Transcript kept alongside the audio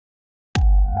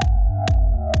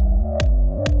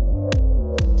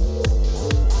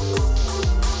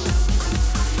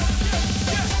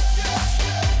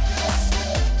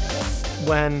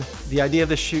when the idea of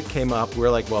the shoot came up, we were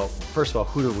like, well, first of all,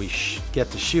 who do we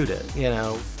get to shoot it, you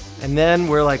know? And then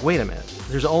we're like, wait a minute,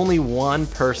 there's only one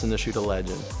person to shoot a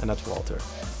legend, and that's Walter.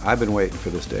 I've been waiting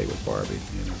for this day with Barbie,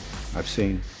 you know. I've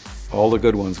seen all the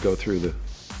good ones go through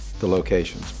the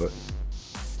locations, but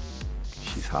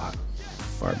she's hot.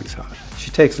 Barbie's hot.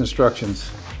 She takes instructions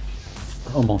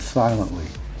almost silently.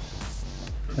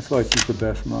 That's why she's the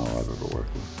best model I've ever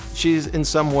worked with. She's in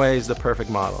some ways the perfect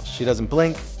model. She doesn't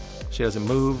blink, she doesn't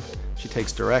move, she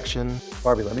takes direction.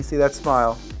 Barbie, let me see that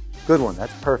smile. Good one,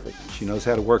 that's perfect. She knows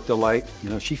how to work the light. You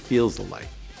know, she feels the light.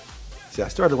 See, I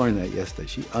started learning that yesterday.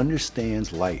 She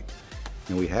understands light.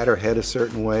 And we had her head a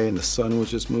certain way and the sun was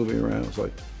just moving around. It was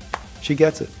like, she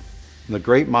gets it. And the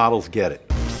great models get it.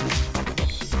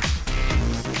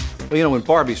 Well, you know, when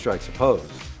Barbie strikes a pose,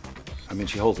 I mean,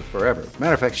 she holds it forever.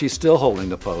 Matter of fact, she's still holding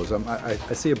the pose. I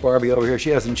see a Barbie over here. She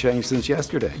hasn't changed since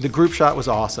yesterday. The group shot was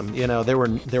awesome. You know, there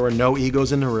were no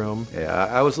egos in the room. Yeah,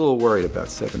 I was a little worried about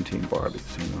 17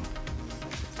 Barbies, you know.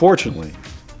 Fortunately,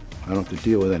 I don't have to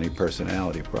deal with any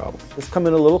personality problems. Just come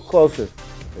in a little closer.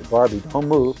 Okay, Barbie, don't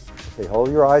move. Okay,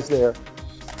 hold your eyes there.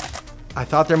 I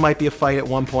thought there might be a fight at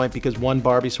one point because one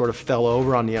Barbie sort of fell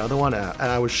over on the other one, and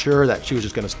I was sure that she was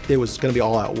just it was gonna be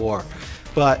all out war.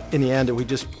 But in the end,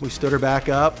 we stood her back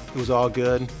up. It was all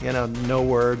good, you know, no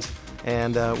words,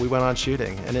 and we went on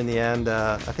shooting. And in the end,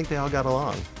 I think they all got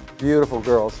along. Beautiful,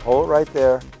 girls. Hold it right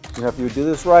there. You know, if you do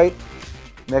this right,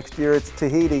 next year it's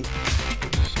Tahiti.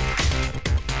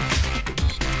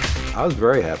 I was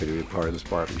very happy to be part of this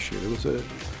Barbie shoot.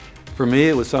 For me,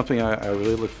 it was something I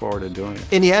really look forward to doing.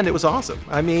 In the end, it was awesome.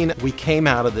 I mean, we came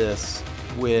out of this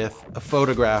with a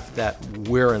photograph that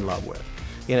we're in love with.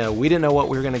 You know, we didn't know what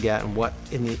we were going to get,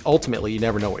 and ultimately, you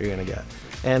never know what you're going to get.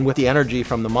 And with the energy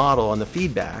from the model and the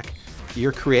feedback,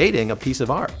 you're creating a piece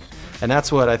of art. And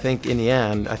that's what I think, in the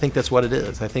end, I think that's what it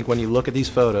is. I think when you look at these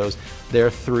photos, they're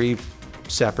three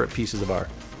separate pieces of art.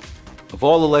 Of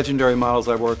all the legendary models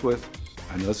I've worked with,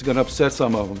 I know this is going to upset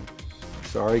some of them.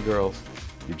 Sorry, girls.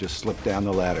 You just slipped down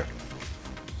the ladder.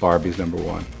 Barbie's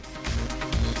 #1.